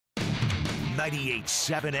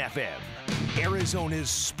98.7 FM,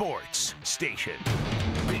 Arizona's sports station.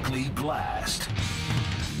 Bickley Blast.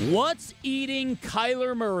 What's eating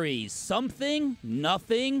Kyler Murray? Something?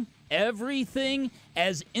 Nothing? Everything?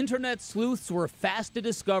 As internet sleuths were fast to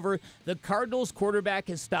discover, the Cardinals quarterback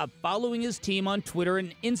has stopped following his team on Twitter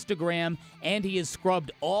and Instagram, and he has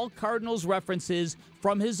scrubbed all Cardinals references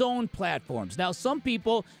from his own platforms. Now, some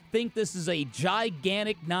people think this is a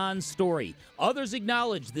gigantic non-story. Others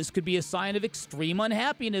acknowledge this could be a sign of extreme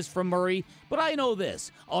unhappiness from Murray, but I know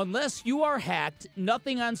this. Unless you are hacked,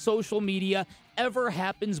 nothing on social media ever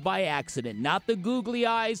happens by accident. Not the googly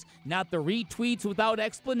eyes, not the retweets without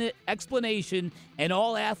explanation, and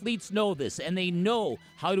all athletes know this, and they know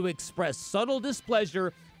how to express subtle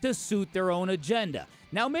displeasure to suit their own agenda.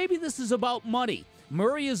 Now, maybe this is about money.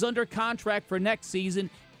 Murray is under contract for next season,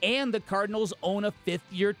 and the Cardinals own a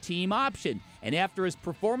fifth-year team option. And after his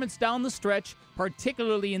performance down the stretch,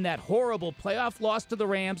 particularly in that horrible playoff loss to the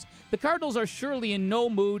Rams, the Cardinals are surely in no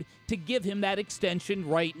mood to give him that extension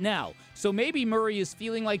right now. So maybe Murray is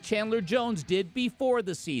feeling like Chandler Jones did before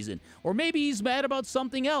the season. Or maybe he's mad about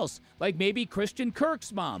something else, like maybe Christian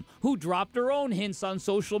Kirk's mom, who dropped her own hints on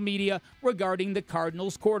social media regarding the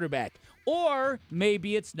Cardinals quarterback. Or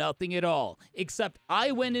maybe it's nothing at all, except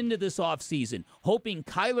I went into this offseason hoping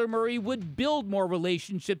Kyler Murray would build more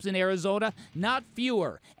relationships in Arizona, not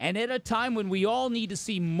fewer. And at a time when we all need to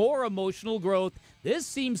see more emotional growth, this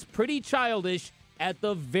seems pretty childish at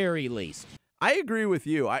the very least. I agree with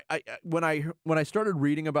you. When I started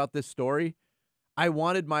reading about this story, I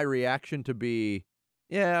wanted my reaction to be,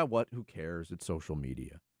 yeah, what? Who cares? It's social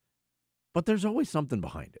media. But there's always something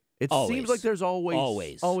behind it. It seems like there's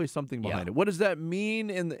always something behind it. What does that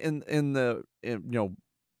mean in the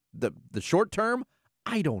short term?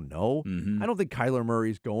 I don't know. I don't think Kyler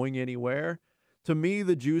Murray's going anywhere. To me,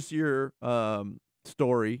 the juicier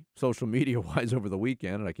story, social media-wise, over the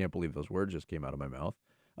weekend, and I can't believe those words just came out of my mouth,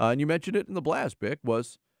 and you mentioned it in the blast, Bick,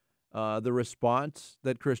 was the response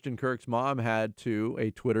that Christian Kirk's mom had to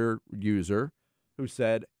a Twitter user who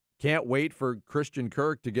said, "Can't wait for Christian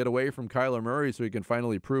Kirk to get away from Kyler Murray so he can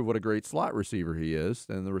finally prove what a great slot receiver he is."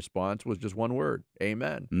 And the response was just one word: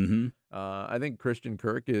 amen. I think Christian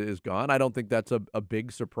Kirk is gone. I don't think that's a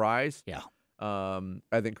big surprise. Yeah.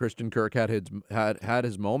 I think Christian Kirk had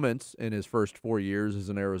his moments in his first 4 years as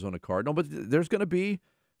an Arizona Cardinal, but there's going to be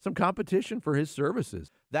some competition for his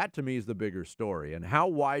services. That, to me, is the bigger story. And how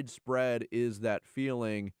widespread is that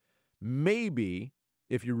feeling? Maybe,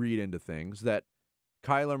 if you read into things, that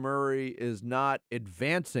Kyler Murray is not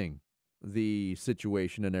advancing the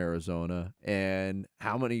situation in Arizona, and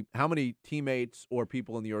how many teammates or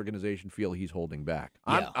people in the organization feel he's holding back.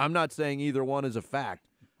 Yeah. I'm not saying either one is a fact.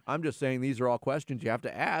 I'm just saying these are all questions you have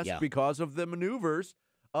to ask because of the maneuvers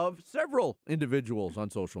of several individuals on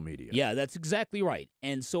social media. Yeah, that's exactly right.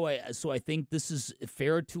 And so I think this is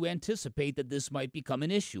fair to anticipate that this might become an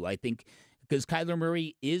issue. I think because Kyler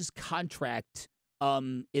Murray is contract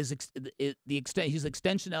he's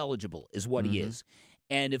extension eligible is what he is.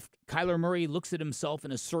 And if Kyler Murray looks at himself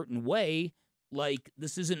in a certain way, like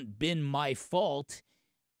this hasn't been my fault,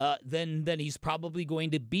 then he's probably going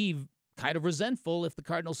to be kind of resentful if the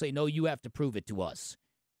Cardinals say, no, you have to prove it to us.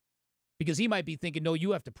 Because he might be thinking, no,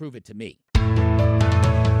 you have to prove it to me.